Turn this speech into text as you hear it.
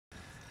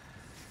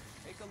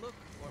a look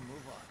or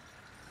move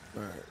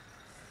on. All right.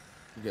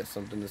 You got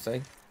something to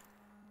say?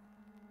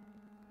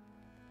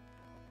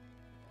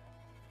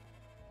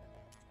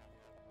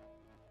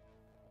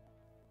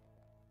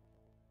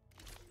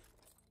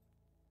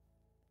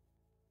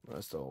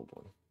 That's the old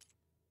one.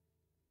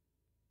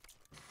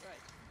 Right.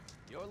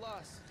 Your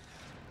loss.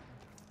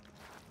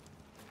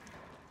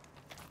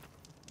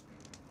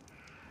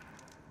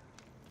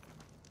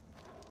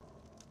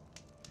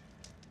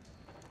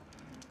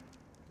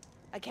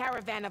 A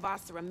caravan of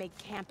Osira make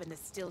camp in the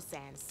Still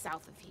Sands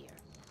south of here.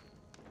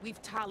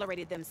 We've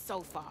tolerated them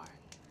so far.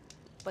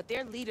 But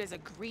their leader's a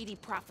greedy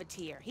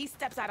profiteer. He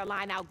steps out of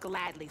line, I'll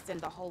gladly send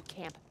the whole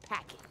camp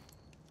packing.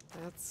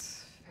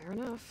 That's fair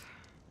enough.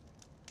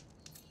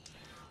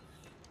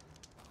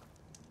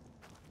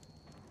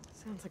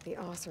 Sounds like the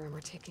Oseram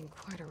are taking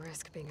quite a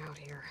risk being out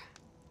here.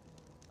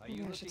 Are Maybe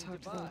you I should looking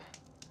talk to to them. buy?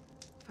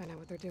 Find out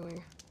what they're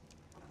doing.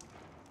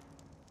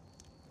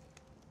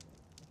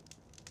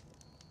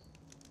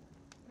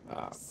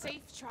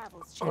 Safe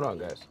travels, Hold on,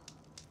 champion. guys.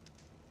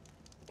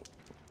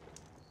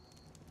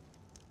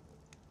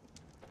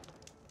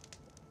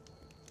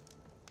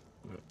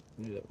 I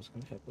knew that was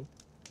gonna happen.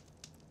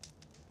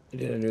 I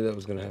knew that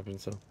was gonna happen,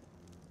 so.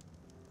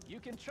 You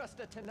can trust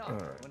a Tanakh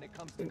Alright. when it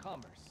comes to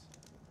commerce.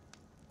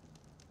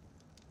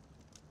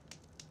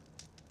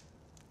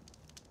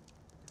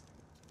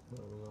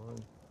 Moving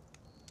on.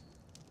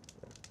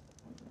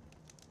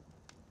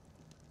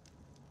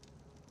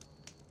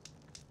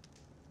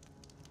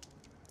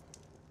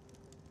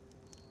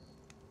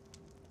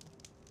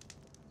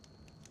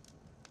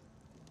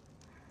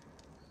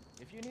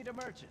 If you need a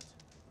merchant,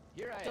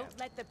 here I am. Don't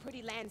let the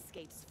pretty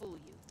landscapes fool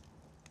you.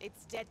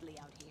 It's deadly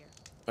out here.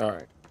 All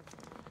right.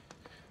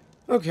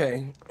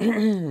 Okay.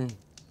 Do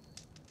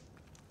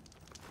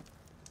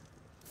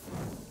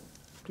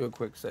a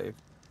quick save.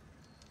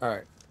 All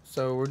right.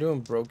 So we're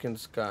doing Broken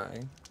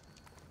Sky,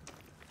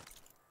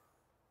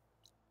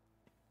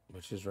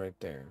 which is right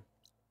there.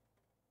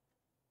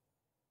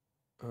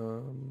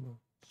 Okay,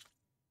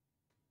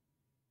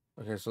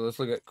 so let's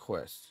look at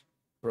quests.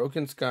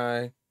 Broken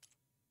Sky.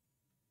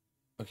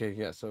 Okay,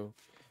 yeah, so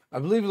I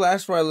believe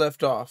last where I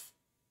left off,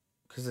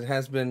 because it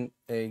has been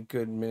a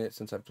good minute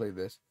since I played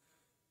this.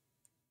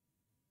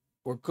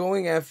 We're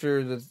going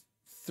after the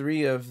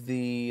 3 of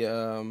the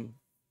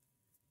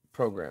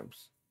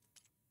programs.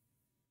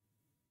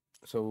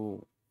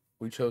 So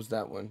we chose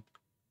that one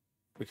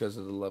because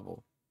of the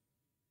level.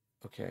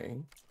 Okay.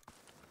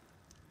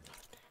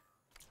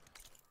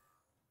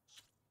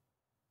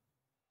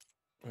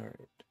 All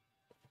right.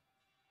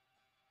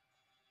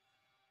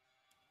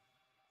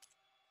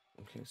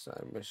 Okay,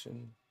 side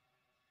mission.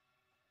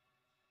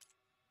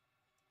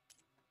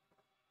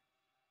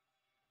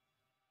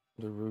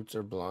 The roots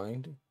are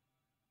blind.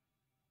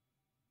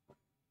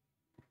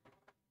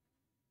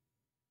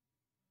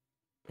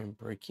 And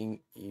breaking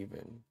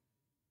even.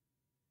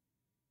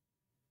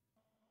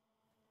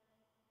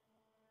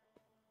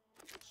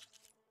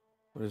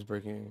 What is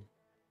breaking?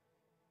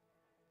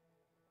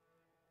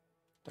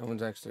 That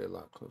one's actually a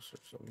lot closer,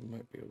 so we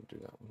might be able to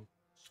do that one.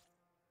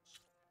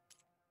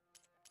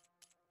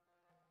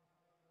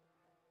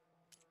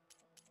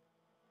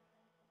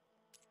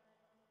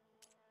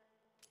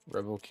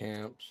 Rebel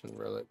camps and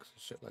relics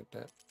and shit like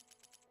that.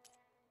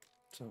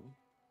 So,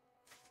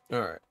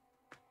 all right.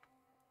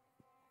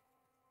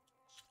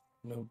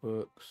 No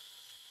books.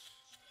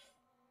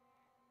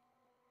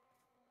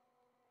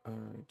 All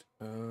right.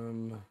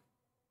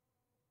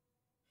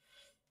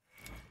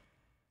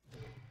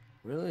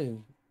 Really?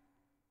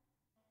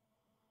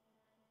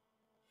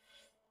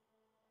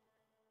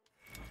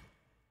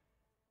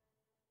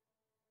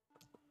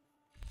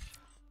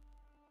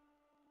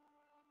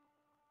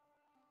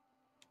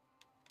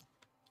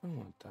 I don't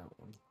want that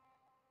one.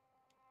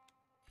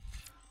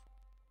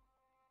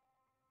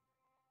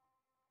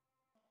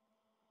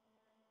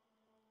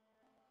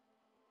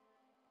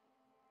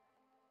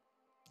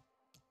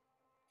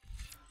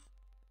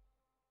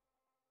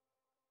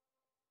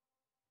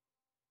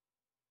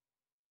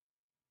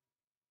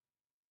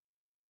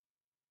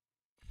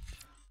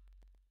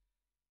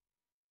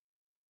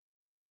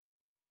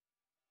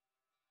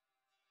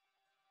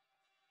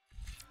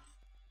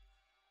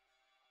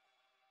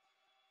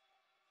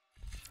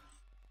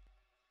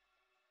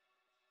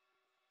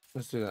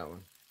 Let's do that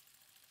one.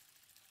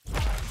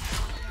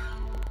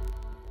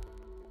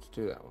 Let's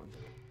do that one.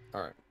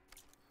 All right.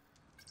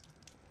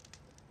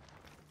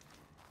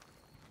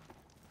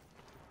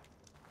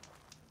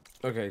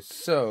 Okay,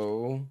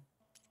 so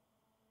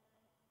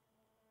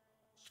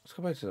let's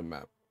go back to the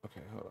map.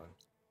 Okay, hold on.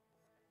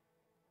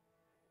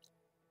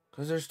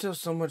 Because there's still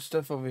so much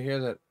stuff over here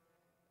that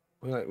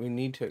we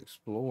need to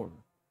explore.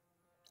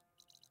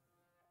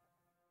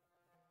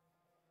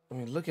 I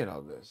mean, look at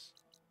all this.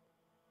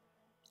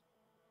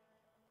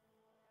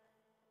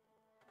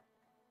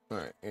 All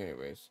right,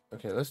 anyways.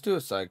 Okay, let's do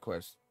a side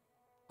quest.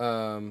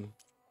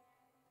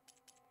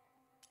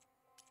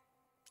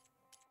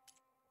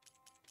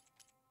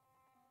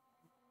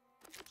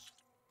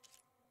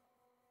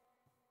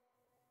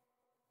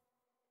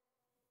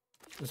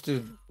 Let's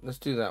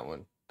do that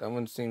one. That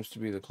one seems to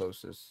be the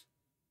closest.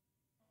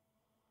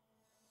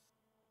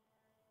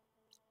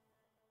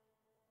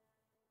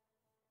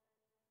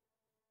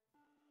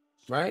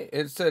 Right?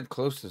 It said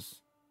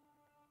closest.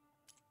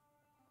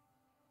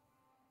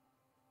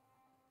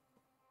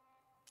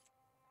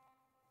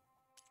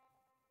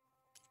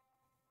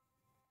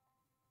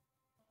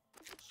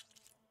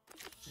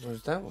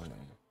 Where's that one at?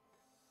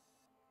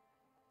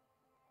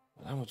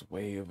 That one's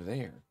way over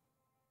there.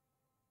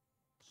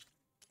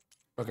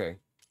 Okay,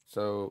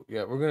 so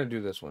yeah, we're gonna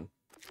do this one.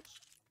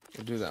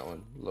 We'll do that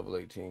one, level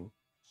 18.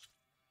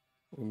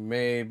 We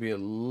may be a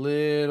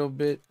little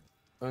bit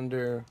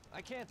under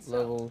I can't sell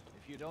level,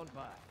 if you don't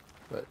buy.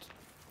 but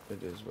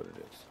it is what it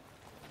is.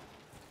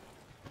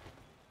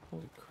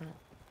 Holy crap.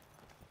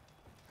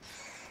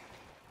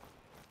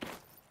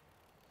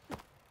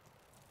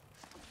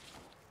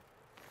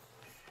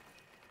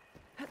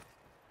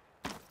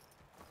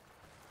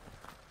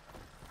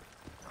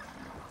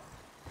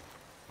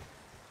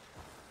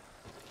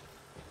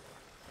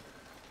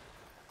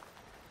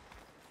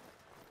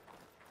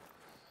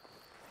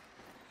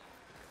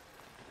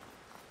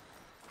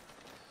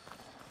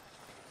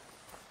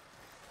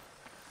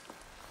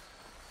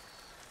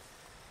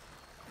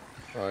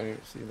 Oh, I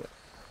didn't see that.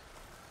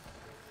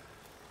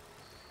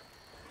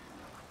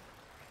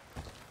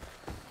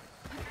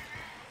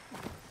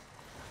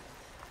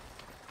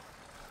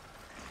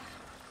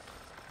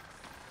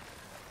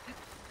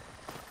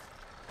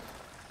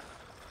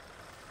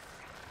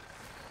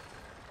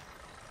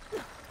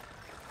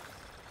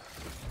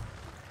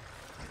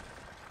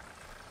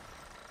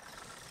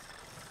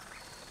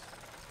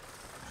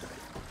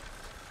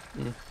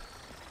 Mm. Looking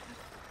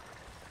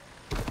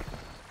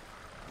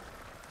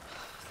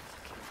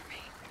for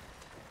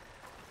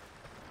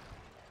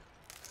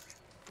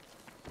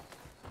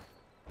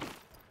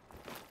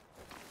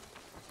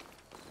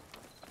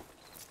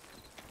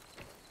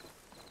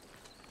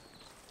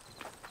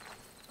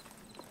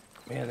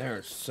me. Man, there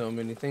are so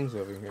many things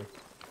over here.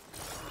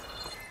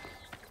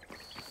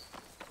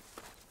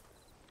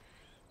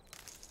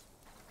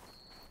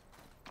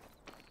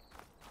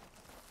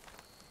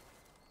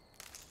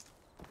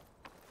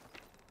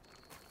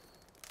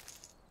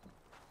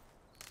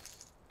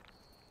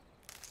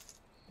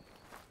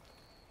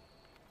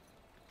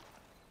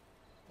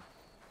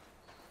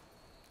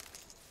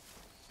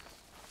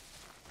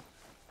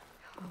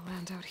 The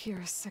land out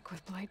here is sick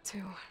with blight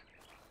too.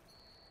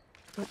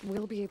 But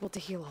we'll be able to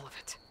heal all of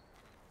it.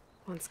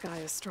 Once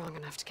Gaia is strong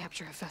enough to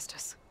capture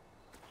Hephaestus.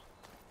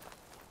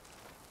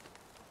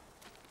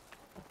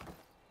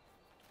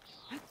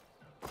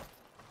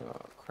 Oh,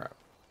 crap.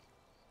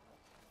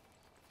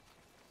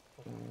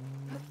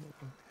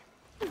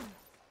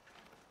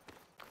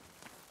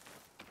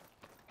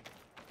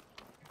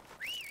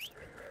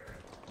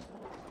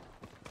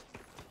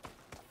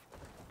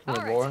 Come All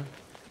on, right. boy.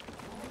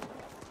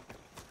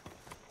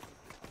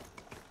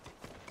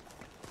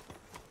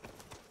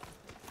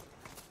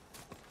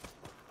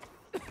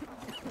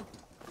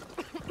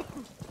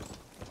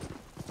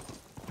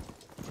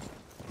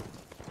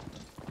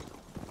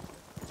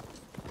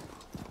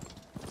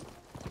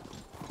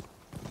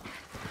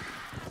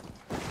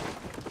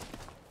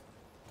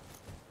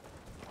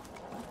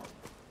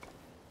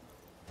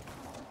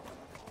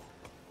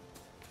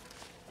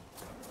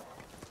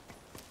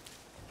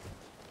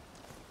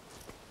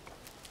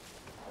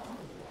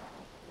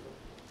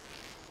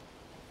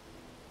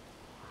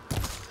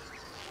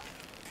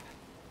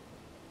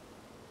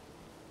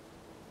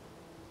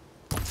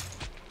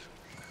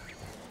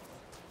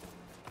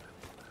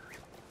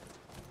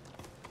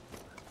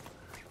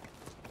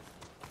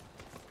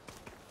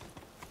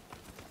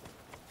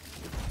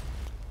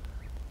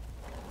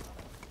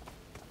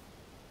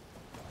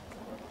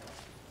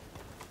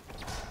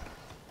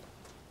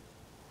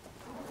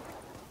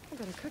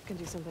 I bet a cook can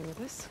do something with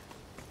this.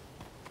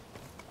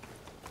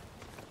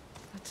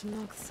 A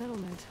Tenakth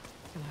settlement.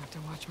 Gonna have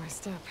to watch my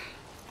step.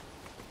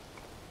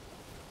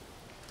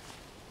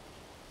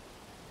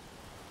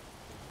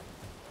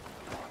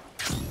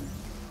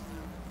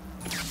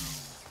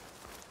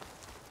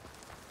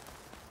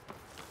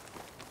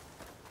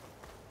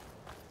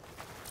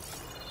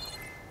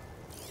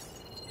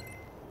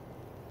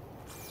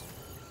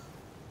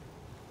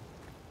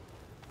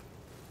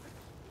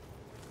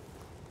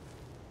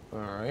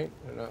 Alright,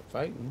 they're not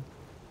fighting.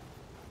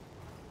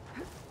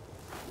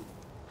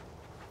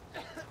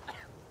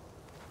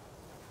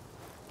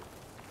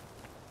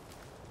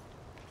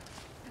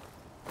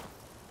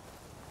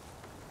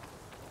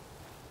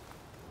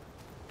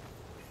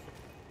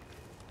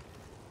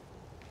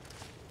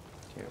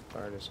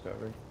 Campfire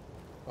discovered.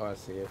 Oh, I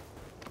see it.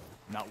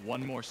 Not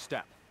one more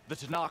step. The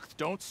Tenakth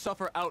don't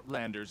suffer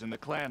outlanders in the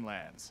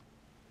Clanlands.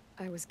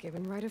 I was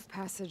given rite of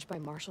passage by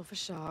Marshal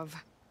Fashav.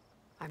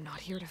 I'm not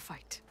here to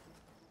fight.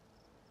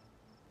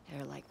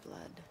 Hair like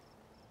blood.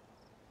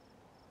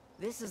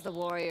 This is the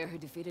warrior who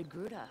defeated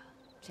Gruda,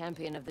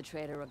 champion of the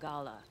traitor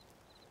Regala.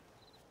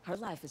 Her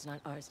life is not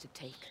ours to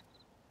take.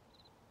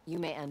 You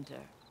may enter,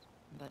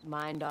 but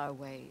mind our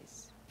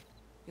ways.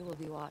 You will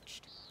be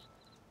watched.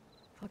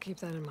 I'll keep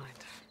that in mind.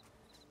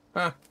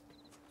 Huh.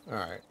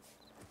 Alright.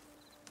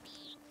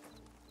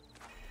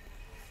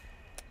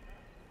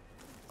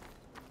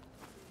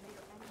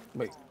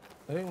 Wait,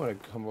 I didn't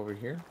want to come over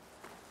here.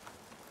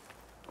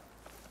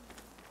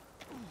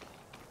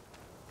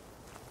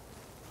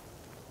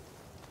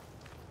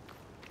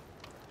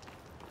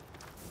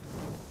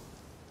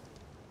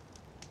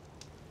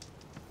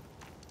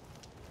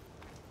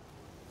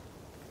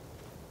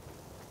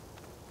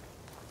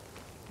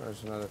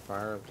 There's another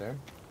fire up there.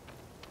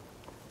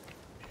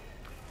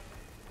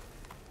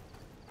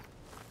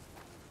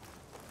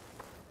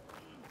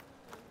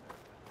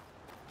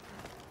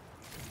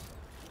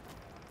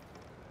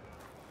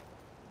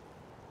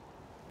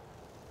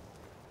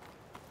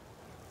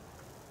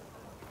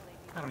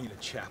 I don't need a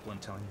chaplain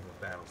telling me what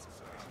battles to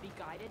fight. Be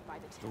guided by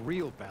the The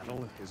real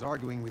battle is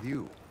arguing with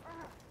you.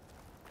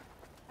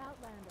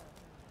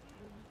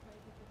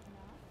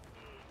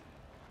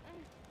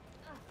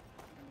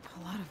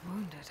 A lot of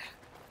wounded.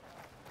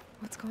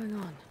 What's going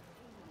on?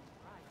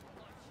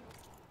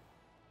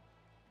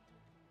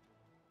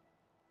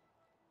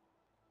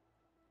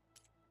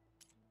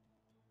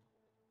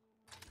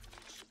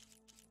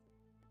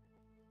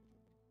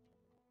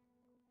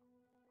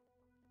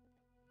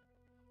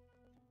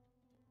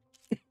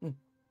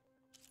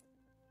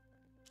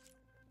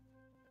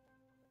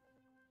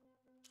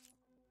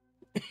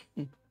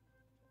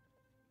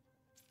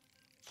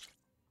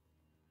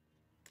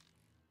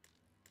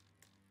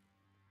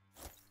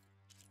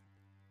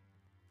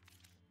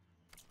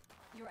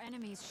 Your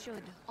enemies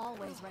should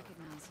always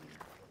recognize you.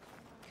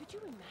 Could you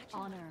imagine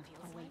Honor what it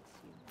feels awaits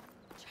like? you.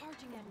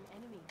 Charging at an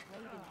enemy,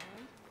 blade in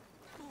hand?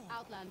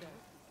 Outlander,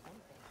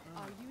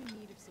 are you in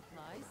need of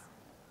supplies?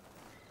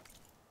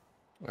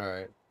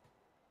 Alright.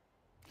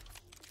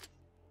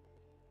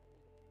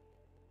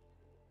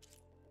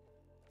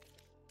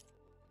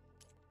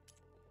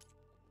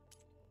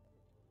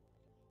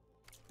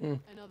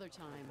 Another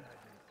time.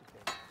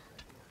 I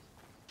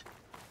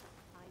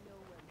know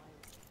where my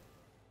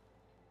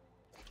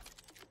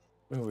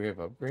Oh, we have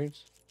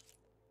upgrades?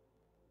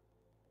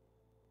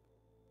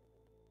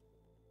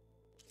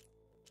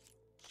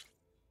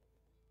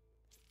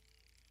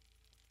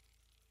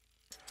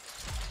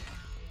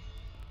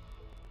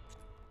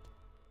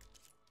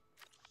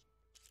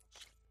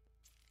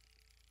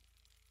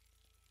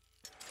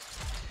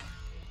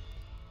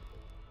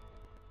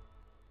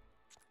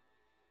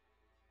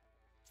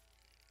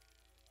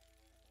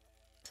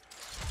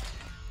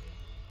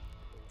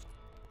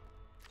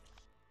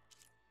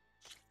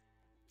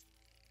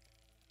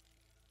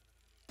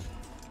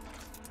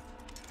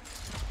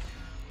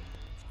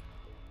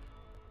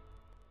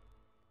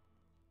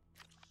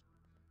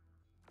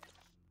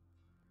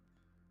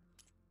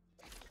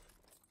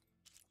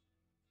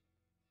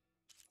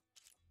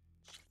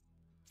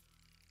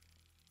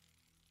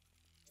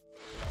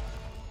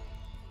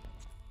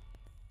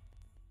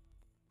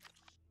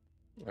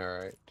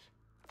 Alright.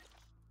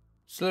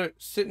 So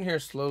sitting here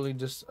slowly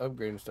just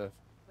upgrading stuff.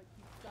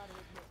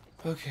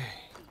 Okay.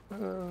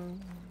 Hmm.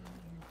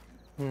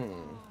 There's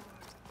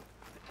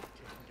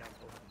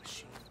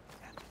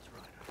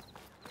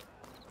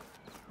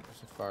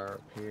a fire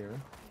up here.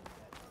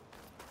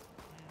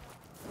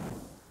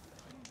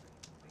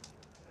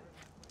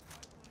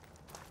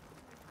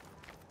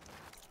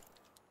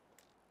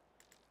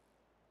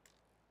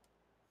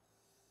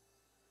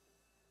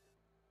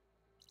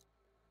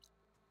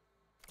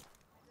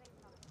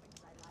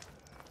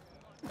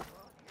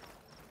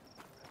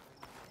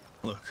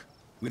 Look,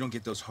 we don't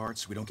get those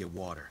hearts, we don't get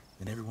water,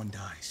 then everyone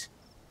dies.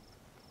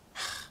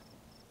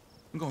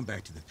 I'm going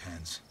back to the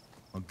pens.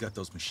 I'll gut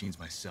those machines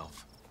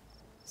myself.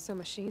 So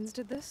machines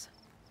did this?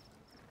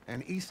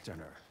 An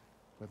Easterner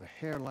with a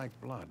hair like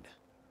blood.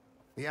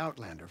 The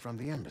Outlander from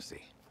the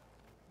embassy.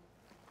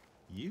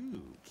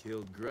 You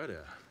killed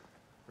Greta,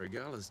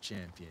 Regala's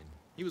champion.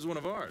 He was one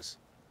of ours.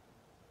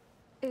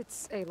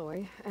 It's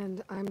Aloy,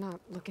 and I'm not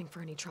looking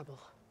for any trouble.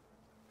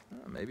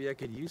 Maybe I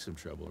could use some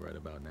trouble right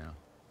about now.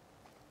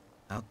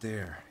 Out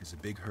there is a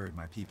big herd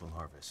my people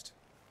harvest.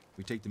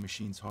 We take the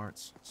machines'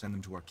 hearts, send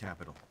them to our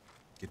capital,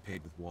 get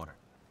paid with water.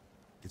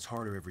 It's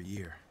harder every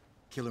year.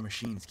 Killer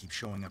machines keep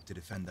showing up to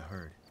defend the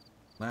herd.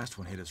 Last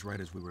one hit us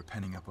right as we were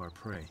penning up our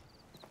prey.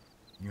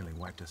 Nearly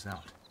wiped us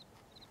out.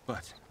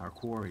 But our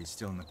quarry is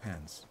still in the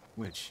pens,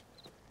 which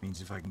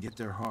means if I can get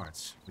their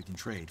hearts, we can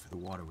trade for the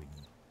water we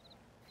need.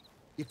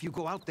 If you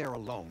go out there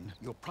alone,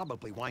 you'll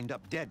probably wind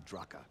up dead,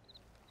 Draka.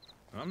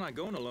 I'm not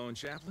going alone,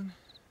 Chaplain.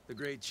 The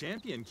great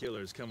champion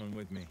killer's coming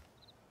with me.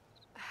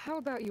 How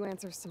about you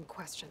answer some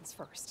questions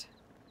first?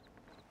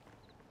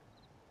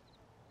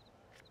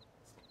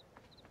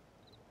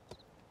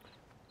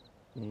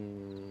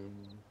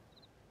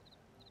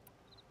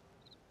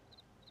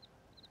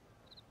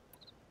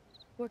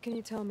 What can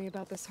you tell me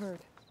about this herd?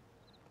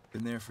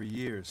 Been there for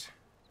years.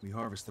 We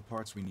harvest the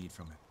parts we need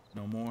from it.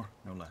 No more,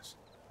 no less.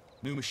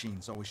 New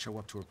machines always show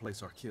up to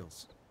replace our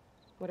kills.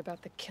 What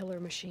about the killer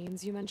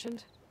machines you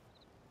mentioned?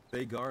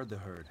 They guard the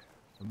herd.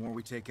 The more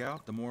we take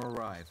out, the more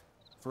arrive.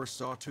 First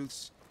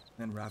sawtooths,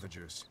 then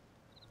ravagers.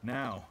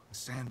 Now, a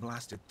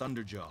sand-blasted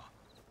Thunderjaw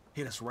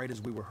hit us right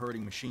as we were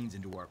herding machines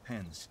into our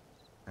pens.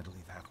 Had to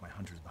leave half my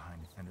hunters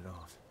behind to fend it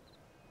off.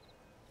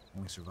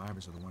 Only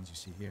survivors are the ones you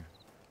see here.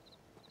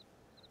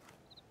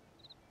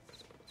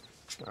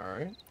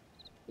 Alright.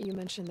 You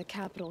mentioned the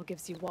capital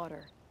gives you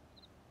water.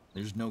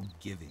 There's no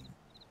giving.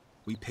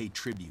 We pay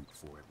tribute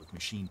for it with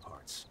machine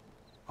parts.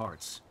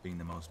 Parts being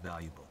the most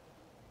valuable.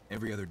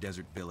 Every other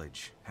desert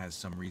village has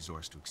some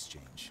resource to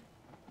exchange.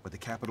 But the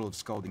capital of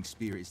Scalding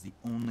Spear is the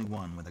only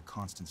one with a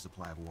constant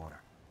supply of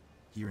water.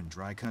 Here in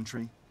dry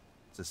country,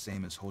 it's the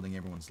same as holding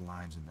everyone's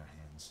lives in their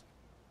hands.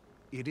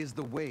 It is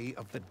the way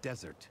of the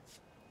desert.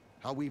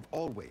 How we've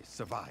always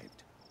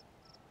survived.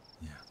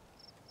 Yeah.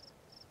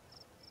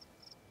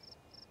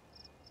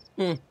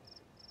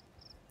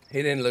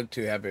 He didn't look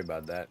too happy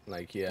about that.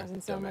 Like, yeah,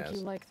 Doesn't sound like dumbass.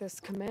 you like this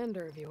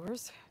commander of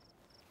yours.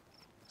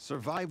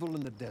 Survival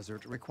in the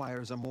desert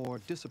requires a more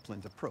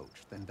disciplined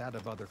approach than that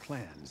of other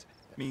clans.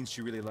 Means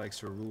she really likes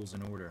her rules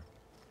and order.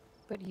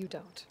 But you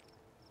don't.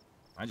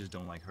 I just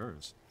don't like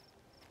hers.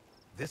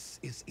 This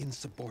is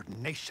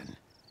insubordination.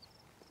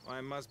 I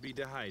must be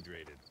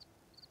dehydrated.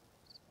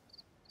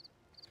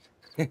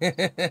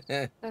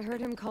 I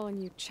heard him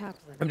calling you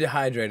chaplain. I'm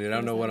dehydrated. I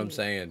don't What know does what that I'm mean?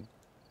 saying.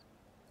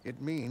 It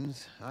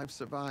means I've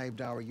survived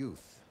our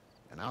youth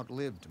and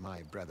outlived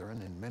my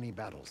brethren in many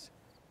battles.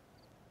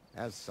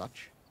 As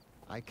such,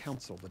 I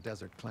counsel the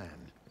Desert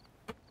Clan.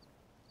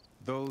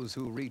 Those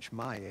who reach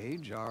my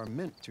age are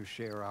meant to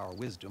share our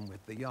wisdom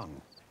with the young.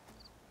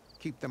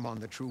 Keep them on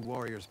the true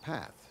warrior's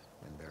path,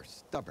 and their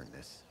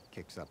stubbornness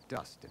kicks up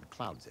dust and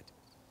clouds it.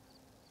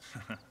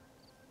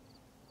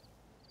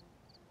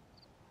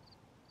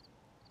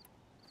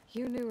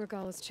 You knew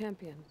Regala's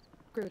champion,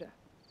 Gruda.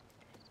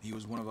 He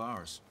was one of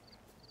ours.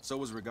 So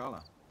was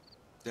Regala.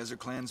 Desert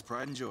Clan's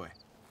pride and joy.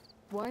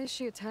 Why is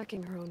she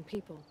attacking her own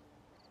people?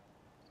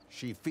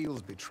 She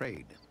feels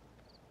betrayed.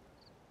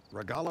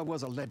 Regala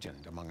was a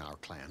legend among our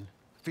clan,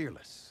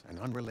 fearless and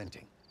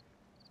unrelenting.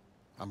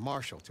 A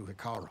marshal to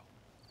Hekarro,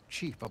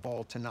 chief of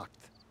all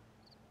Tenakth.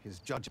 His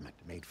judgment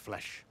made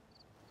flesh.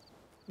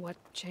 What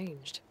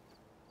changed?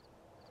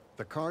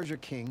 The Karja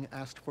king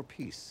asked for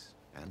peace,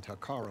 and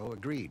Hekarro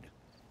agreed.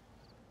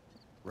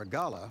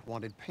 Regala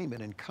wanted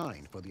payment in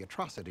kind for the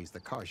atrocities the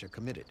Karja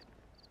committed.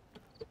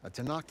 A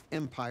Tenakth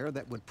empire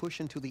that would push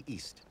into the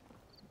east.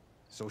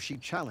 So she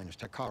challenged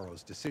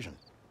Hekarro's decision.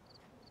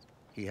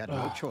 He had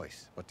no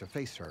choice but to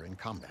face her in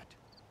combat.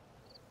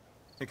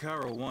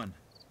 Hekarro won.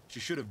 She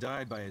should have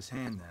died by his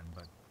hand then,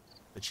 but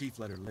the chief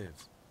let her live.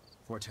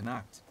 For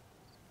Tenakth,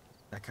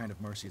 that kind of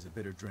mercy is a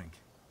bitter drink.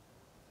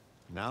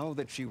 Now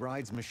that she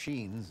rides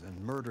machines and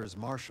murders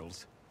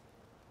marshals,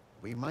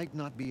 we might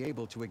not be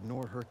able to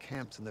ignore her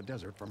camps in the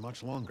desert for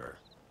much longer.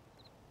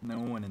 No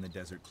one in the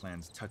Desert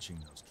Clan's touching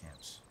those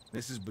camps.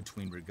 This is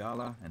between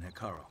Regala and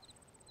Hekarro.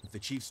 If the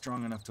chief's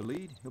strong enough to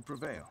lead, he'll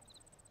prevail.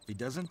 If he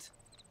doesn't,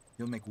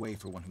 he'll make way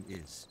for one who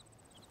is.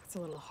 That's a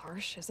little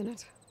harsh, isn't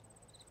it?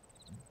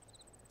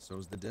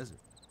 So's the desert.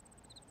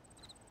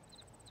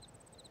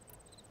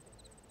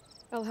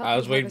 I'll help I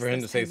was you waiting for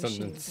him harvest to say those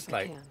something machines if I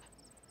like can. Probably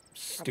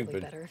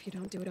stupid. better if you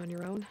don't do it on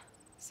your own.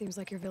 Seems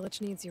like your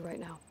village needs you right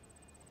now.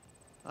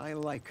 I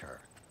like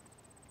her.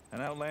 An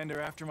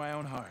outlander after my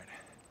own heart.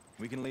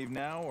 We can leave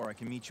now, or I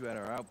can meet you at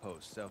our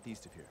outpost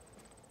southeast of here.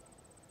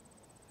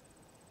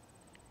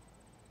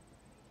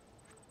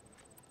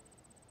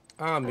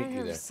 I'll I meet you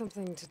have there.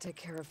 something to take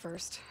care of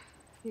first.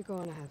 You go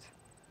on ahead.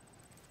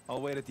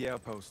 I'll wait at the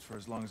outpost for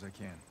as long as I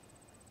can.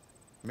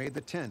 May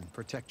the Ten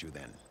protect you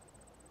then.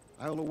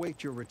 I'll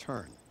await your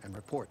return and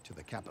report to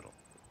the capital.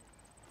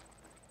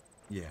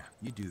 Yeah,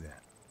 you do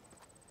that.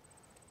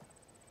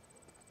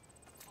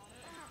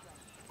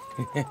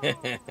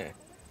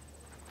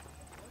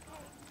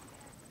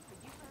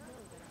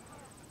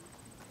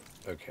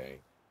 Okay.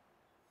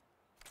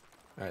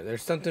 Alright,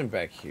 there's something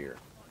back here.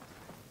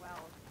 Well,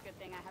 good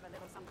thing I have a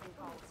little something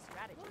called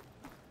strategy.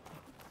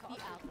 The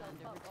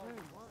Outlander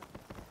returns.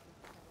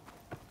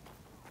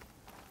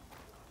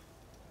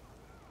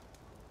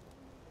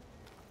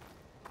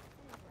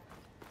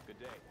 Good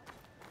day.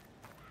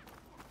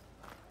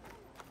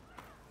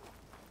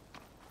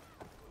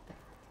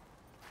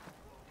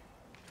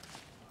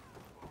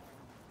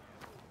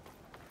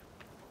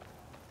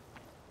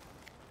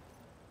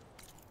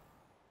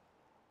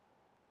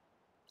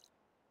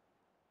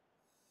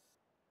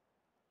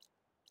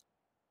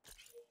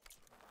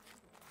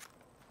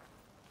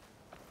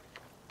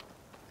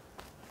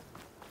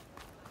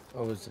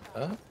 Oh, is it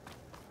up?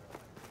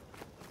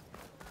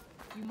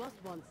 You must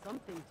want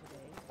something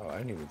today. Oh, I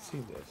didn't even see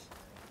this.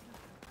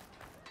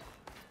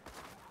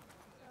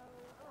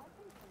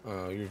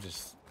 Oh, you're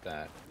just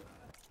that.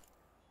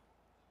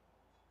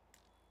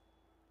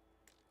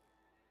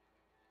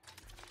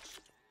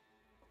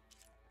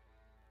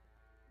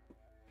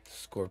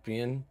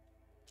 Scorpion.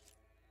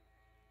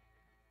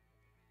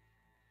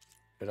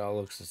 It all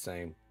looks the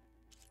same.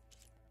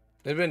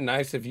 It'd been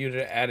nice if you'd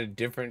have added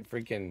different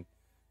freaking...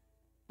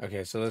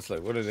 Okay, so let's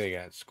look. What do they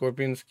got?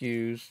 Scorpion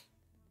skews.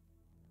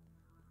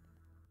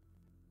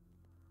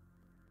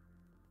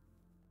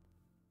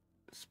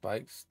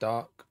 spiked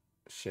stalk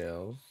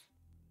shells,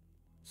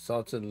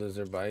 salted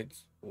lizard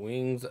bites,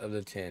 wings of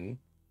the tin.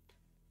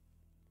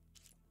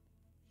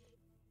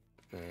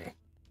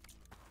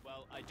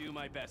 Well, I do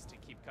my best to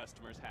keep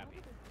customers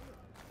happy.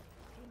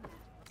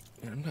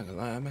 Yeah, I'm not gonna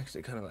lie, I'm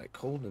actually kind of like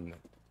cold in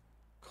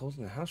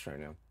the house right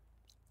now.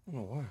 I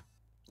don't know why.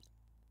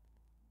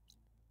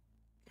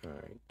 All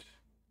right.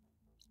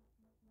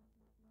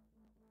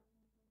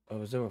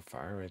 Oh, is there a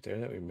fire right there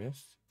that we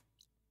missed?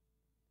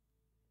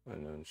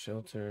 Unknown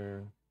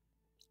shelter.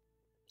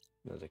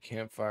 There's a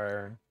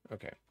campfire.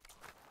 Okay.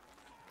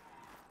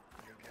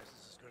 Your guess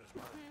is as good as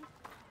mine.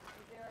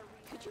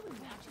 Could you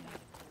imagine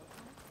it?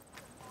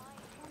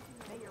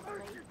 Mayor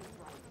Blake is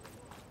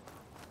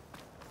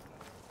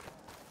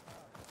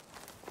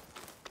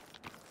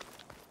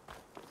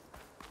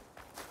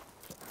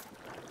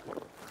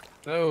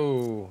right.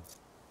 Oh.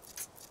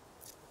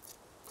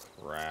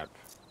 Crap.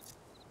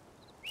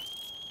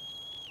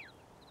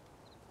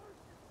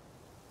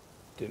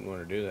 Didn't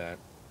want to do that.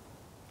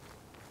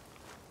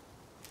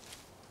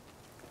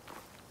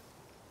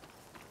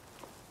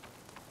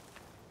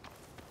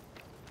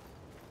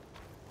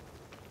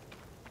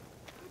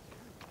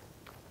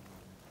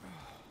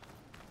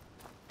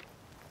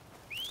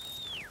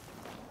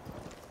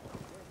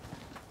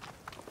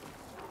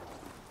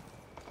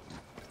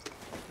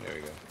 There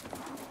we go.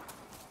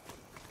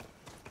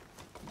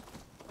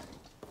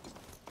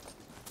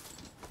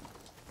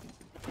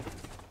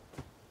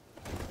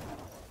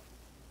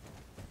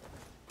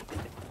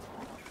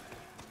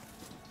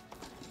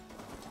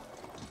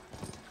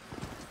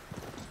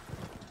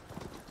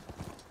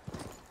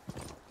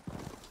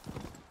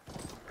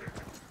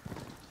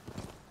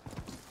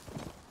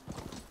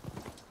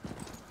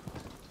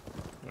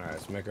 All right,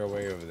 let's make our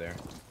way over there.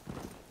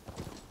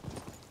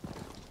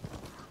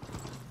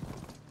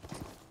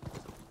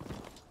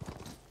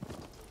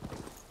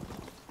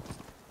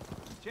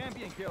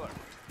 Champion killer.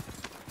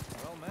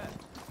 Well met.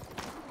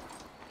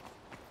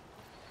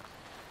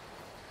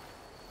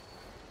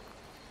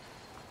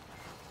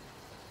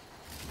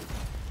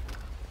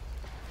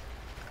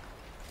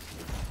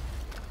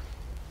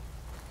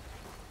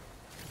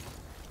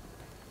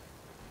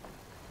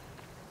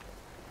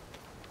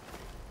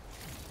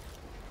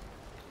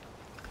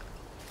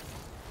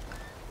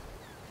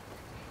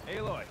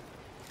 Aloy,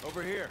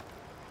 over here.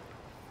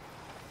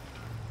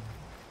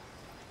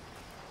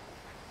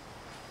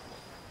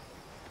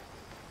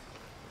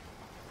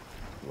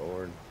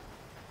 Lord.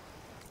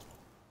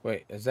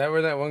 Wait, is that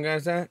where that one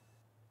guy's at?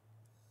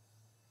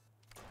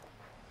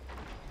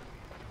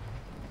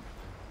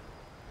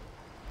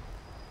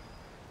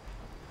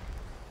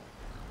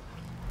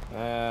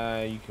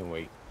 You can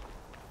wait.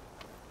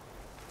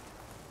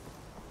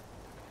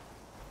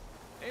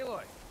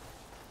 Aloy,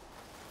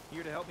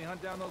 here to help me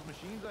hunt down those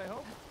machines, I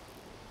hope?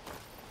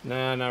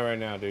 Nah, not right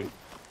now, dude.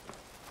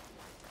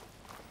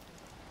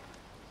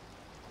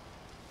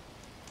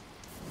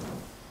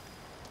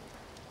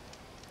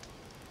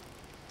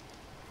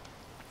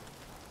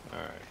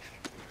 Alright.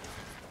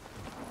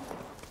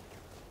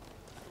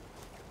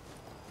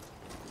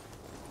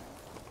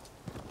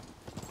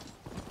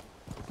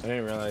 I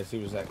didn't realize he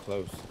was that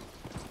close.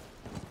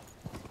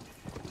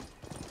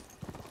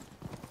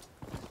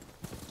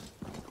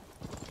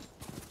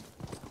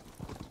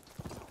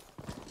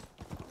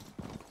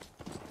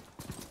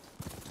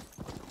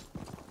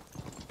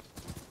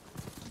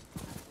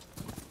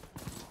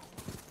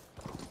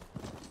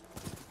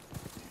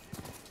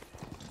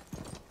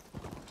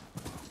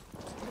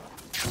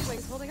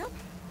 Wings holding up?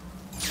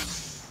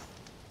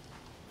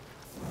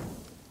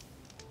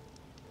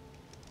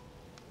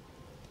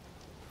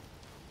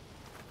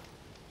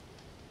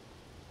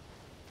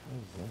 What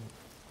is that?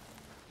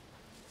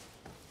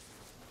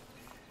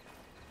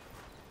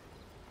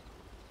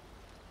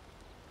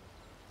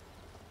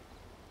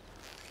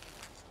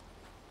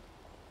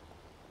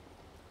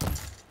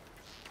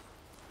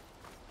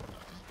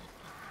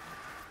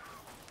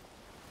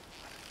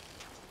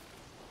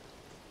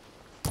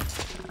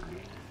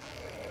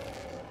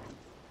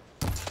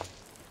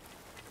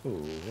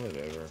 Ooh,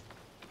 whatever.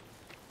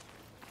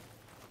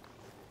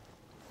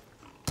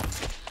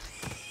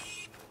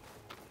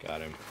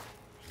 Got him.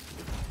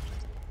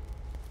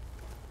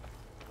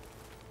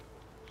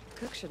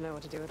 Cook should know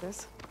what to do with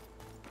this.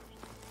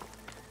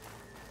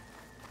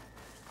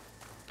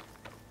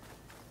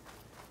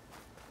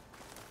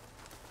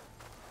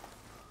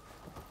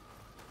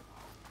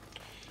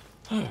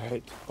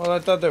 Alright. Well, I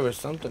thought there was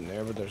something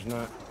there, but there's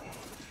not.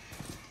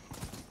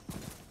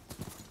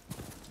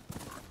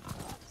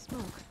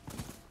 Smoke.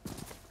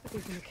 Could be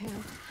from the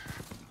camp.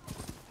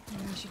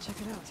 Maybe I should check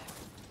it out.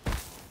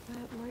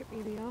 That might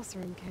be the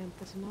Oseram camp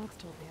that Nox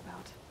told me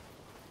about.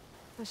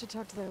 I should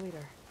talk to their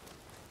leader.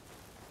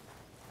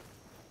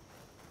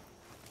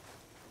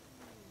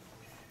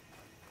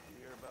 You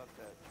hear about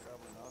that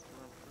traveling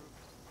Oseram troop?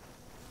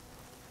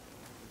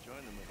 You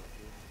join them if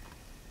you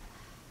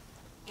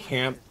could.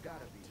 Camp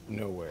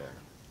nowhere.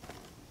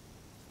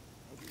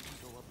 Maybe you can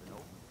go up and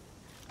open.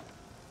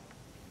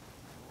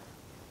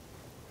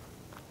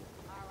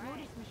 All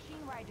right.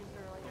 Machine riders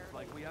earlier. Looks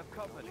like we have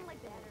company. Feel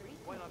like batteries.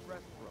 Why not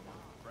rest for a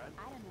moment, friend?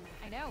 I don't know.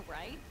 I know,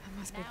 right? I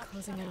must be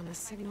closing in on the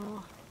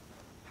signal.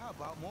 How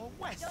about more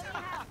west? Don't you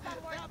have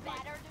somewhere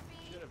better to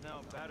be? Should have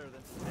known better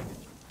than to take a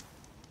chance.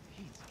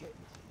 He's getting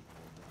to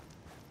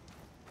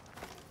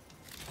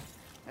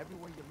you.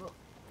 Everywhere you look,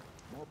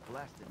 more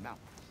blasted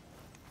mountains.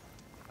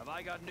 Have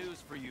I got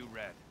news for you,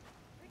 Red?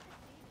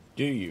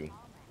 Do you?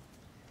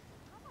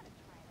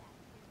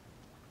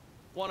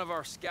 One of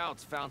our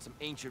scouts found some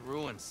ancient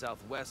ruins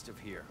southwest of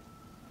here.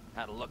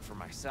 Had a look for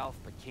myself,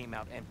 but came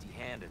out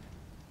empty-handed.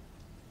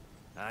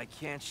 I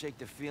can't shake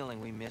the feeling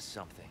we missed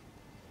something.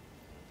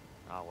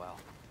 Oh well.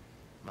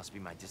 Must be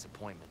my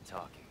disappointment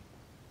talking.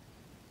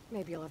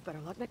 Maybe you'll have better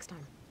luck next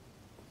time.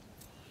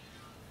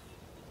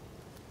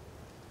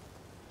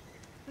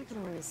 I can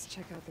always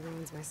check out the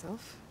ruins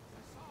myself.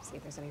 See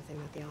if there's anything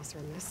that the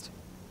Oseram missed.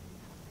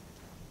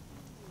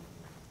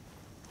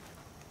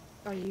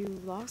 Are you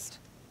lost?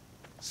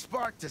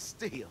 Spark to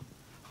steel.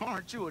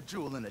 Aren't you a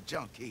jewel in a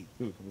junk heap?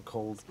 I'm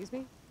cold. Excuse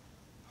me?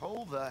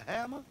 Hold the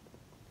hammer?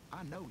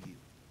 I know you.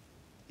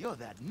 You're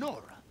that Nora.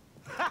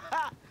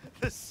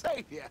 The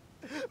savior.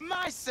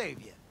 My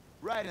savior.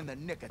 Right in the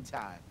nick of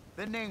time.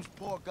 The name's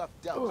Poor Guff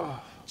Delver.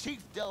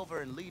 Chief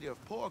Delver and leader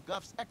of Poor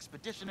Guff's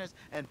expeditioners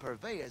and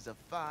purveyors of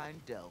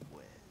fine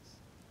delvewares.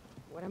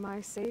 What am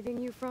I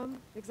saving you from,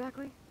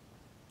 exactly?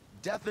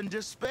 Death and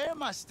despair,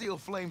 my steel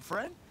flame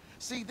friend.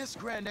 See, this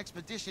grand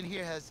expedition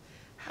here has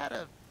had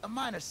a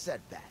minor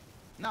setback.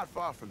 Not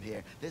far from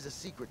here, there's a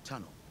secret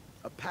tunnel.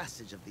 A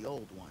passage of the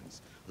old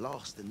ones,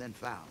 lost and then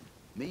found.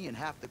 Me and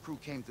half the crew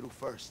came through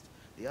first.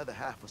 The other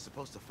half was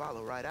supposed to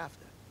follow right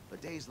after.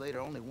 But days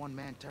later, only one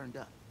man turned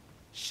up.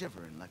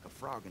 Shivering like a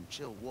frog in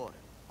chill water.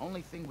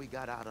 Only thing we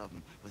got out of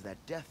him was that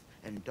death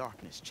and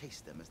darkness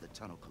chased them as the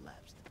tunnel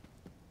collapsed.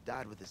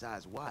 Died with his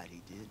eyes wide,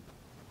 he did.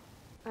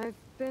 I've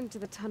been to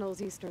the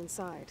tunnel's eastern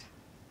side.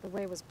 The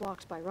way was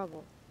blocked by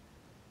rubble.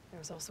 There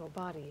was also a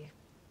body.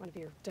 One of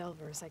your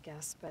delvers, I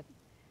guess, but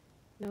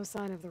no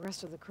sign of the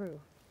rest of the crew.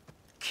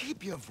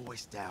 Keep your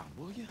voice down,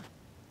 will you?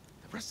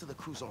 The rest of the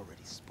crew's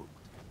already spooked.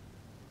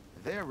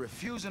 They're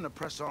refusing to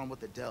press on with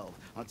the delve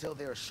until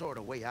they're assured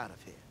a way out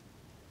of here.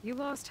 You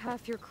lost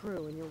half your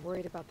crew and you're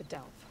worried about the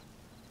delve.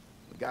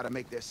 We gotta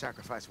make their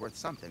sacrifice worth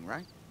something,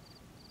 right?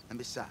 And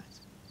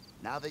besides,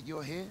 now that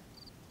you're here,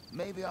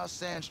 maybe our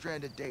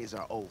sand-stranded days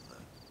are over.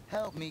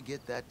 Help me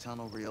get that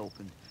tunnel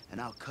reopened,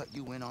 and I'll cut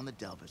you in on the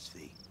delver's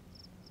fee.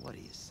 What do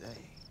you say?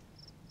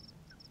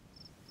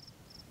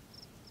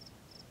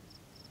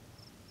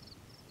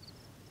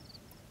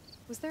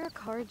 Was there a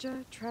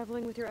Kharja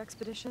traveling with your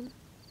expedition?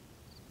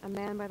 A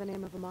man by the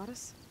name of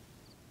Amatus?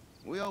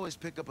 We always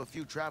pick up a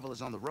few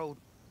travelers on the road.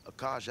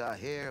 Akaja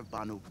here,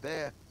 Banuk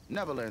there.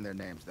 Never learn their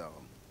names, though.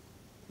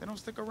 They don't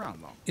stick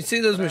around long. You see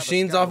those But I have a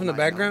machines scout off in the who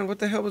I know. background? What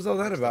the hell was all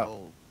that Likes the about?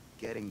 whole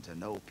getting to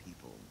know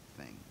people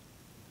thing.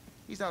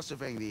 He's out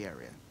surveying the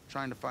area,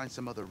 trying to find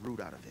some other route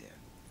out of here.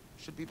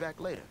 Should be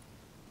back later,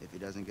 if he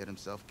doesn't get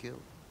himself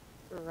killed.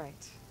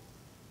 Right.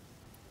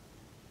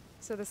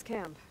 So this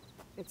camp,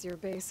 it's your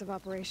base of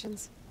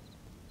operations?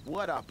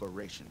 What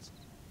operations?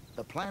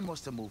 The plan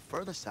was to move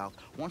further south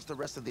once the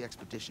rest of the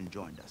expedition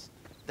joined us.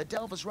 The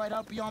delve is right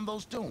out beyond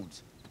those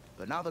dunes.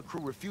 But now the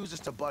crew refuses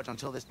to budge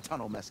until this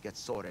tunnel mess gets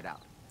sorted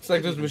out. It's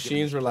like They've those even given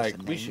machines this were place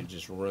like, a we name. should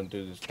just run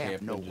through this Camp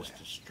camp and Nowhere. just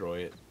destroy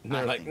it. And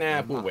they're I like, think nah,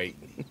 they're we'll mocking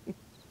wait. me.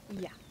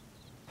 Yeah,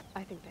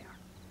 I think they are.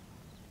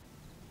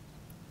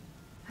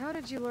 How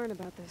did you learn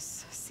about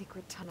this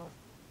secret tunnel?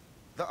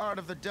 The art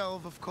of the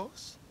delve, of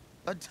course.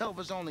 A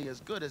delver's only as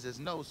good as his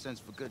nose sense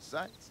for good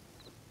sights.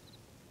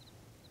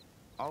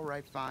 All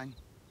right, fine.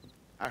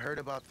 I heard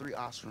about 3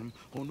 Oseram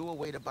who knew a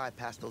way to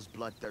bypass those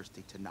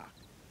bloodthirsty Tanakh.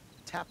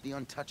 Tap the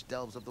untouched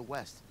delves of the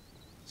West.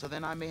 So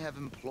then I may have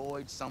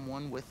employed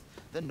someone with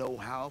the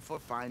know-how for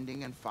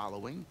finding and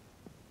following.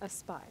 A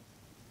spy.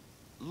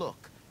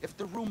 Look, if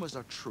the rumors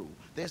are true,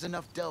 there's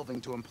enough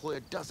delving to employ a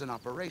dozen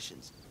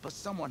operations. But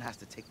someone has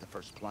to take the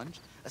first plunge,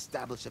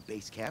 establish a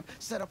base camp,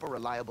 set up a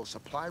reliable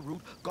supply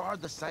route,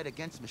 guard the site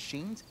against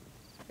machines.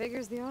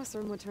 Figures the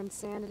Oseram would turn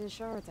sand into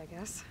shards, I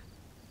guess.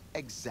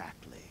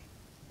 Exactly.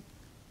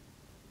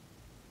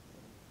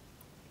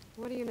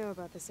 What do you know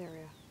about this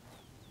area?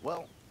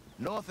 Well,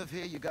 north of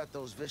here you got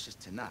those vicious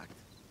Tanakh.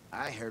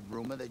 I heard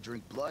rumor they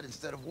drink blood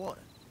instead of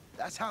water.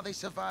 That's how they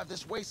survive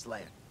this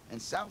wasteland.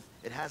 And south,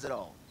 it has it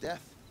all.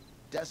 Death,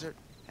 desert,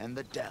 and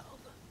the delve.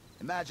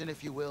 Imagine,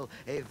 if you will,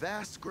 a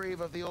vast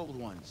grave of the old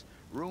ones.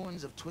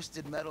 Ruins of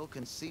twisted metal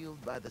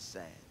concealed by the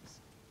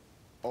sands.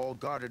 All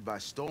guarded by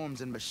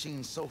storms and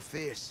machines so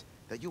fierce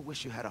that you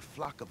wish you had a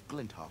flock of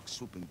glinthawks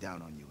swooping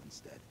down on you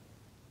instead.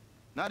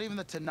 Not even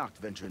the Tanakh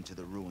venture into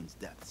the ruins'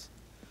 depths.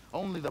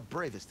 Only the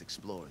bravest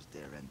explorers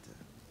dare enter.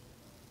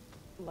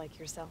 Like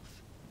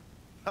yourself.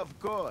 Of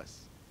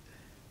course.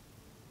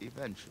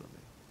 Eventually.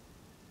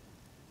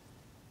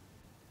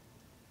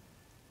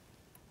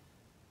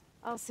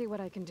 I'll see what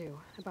I can do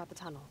about the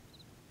tunnel.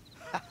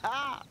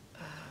 Ha!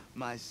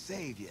 My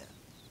savior.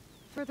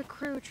 For the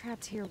crew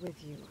trapped here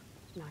with you,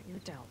 not your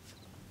delve.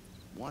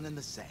 One and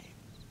the same.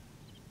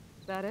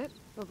 That it?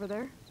 Over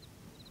there?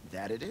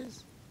 That it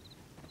is.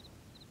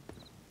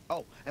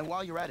 Oh, and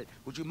while you're at it,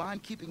 would you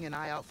mind keeping an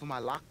eye out for my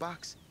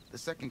lockbox? The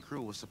second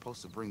crew was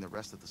supposed to bring the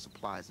rest of the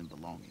supplies and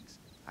belongings.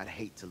 I'd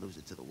hate to lose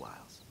it to the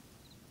wilds.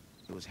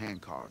 It was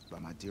hand-carved by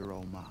my dear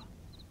old ma.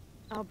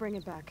 I'll bring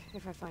it back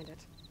if I find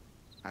it.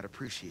 I'd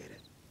appreciate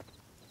it.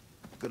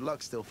 Good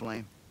luck, Still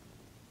Flame.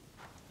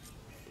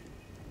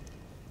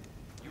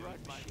 You right,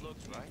 my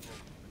looks right.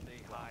 They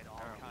hide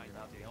all kinds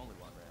of the only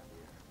one around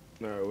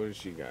here. Alright, what does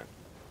she got?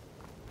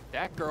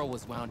 That girl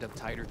was wound up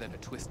tighter than a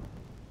twist.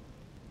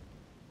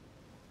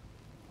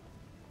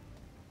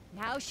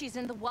 Now she's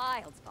in the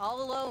wilds,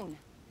 all alone.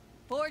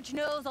 Forge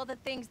knows all the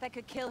things that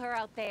could kill her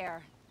out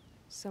there.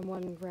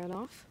 Someone ran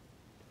off?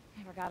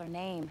 Never got her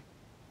name.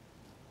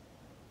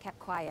 Kept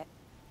quiet.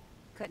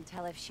 Couldn't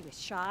tell if she was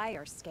shy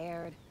or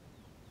scared.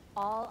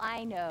 All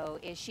I know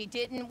is she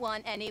didn't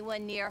want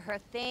anyone near her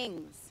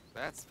things.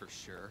 That's for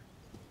sure.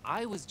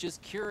 I was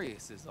just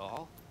curious is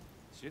all.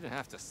 She didn't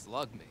have to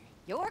slug me.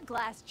 Your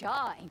glass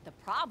jaw ain't the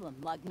problem,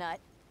 Lugnut.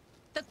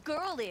 The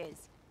girl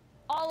is.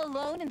 All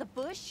alone in the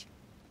bush.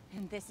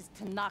 And this is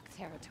Tenakth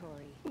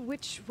territory.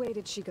 Which way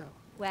did she go?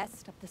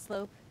 West, up the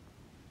slope.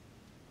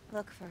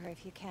 Look for her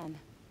if you can.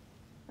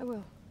 I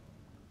will.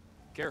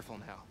 Careful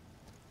now.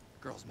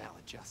 Girl's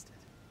maladjusted.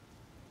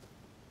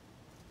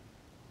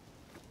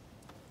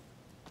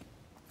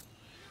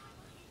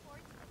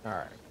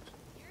 Alright.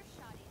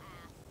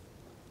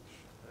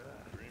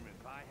 Dreaming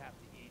if I have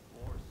to eat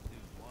more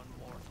stew one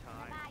more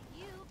time. Not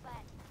you, but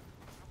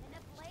having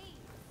a blaze.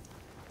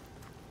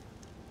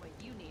 What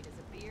you need is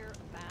a beer,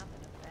 a bath,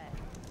 and a bed.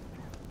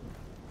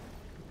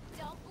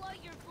 Don't blow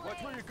your blaze.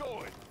 Watch where you're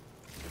going.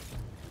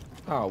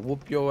 I'll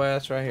whoop your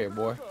ass right here,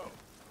 boy.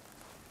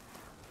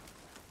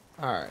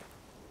 Alright.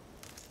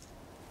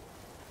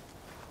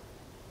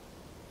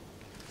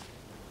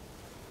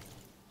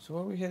 So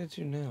where are we headed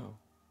to now?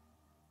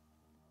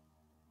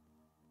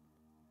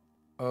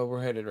 Oh,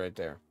 we're headed right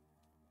there.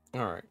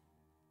 Alright.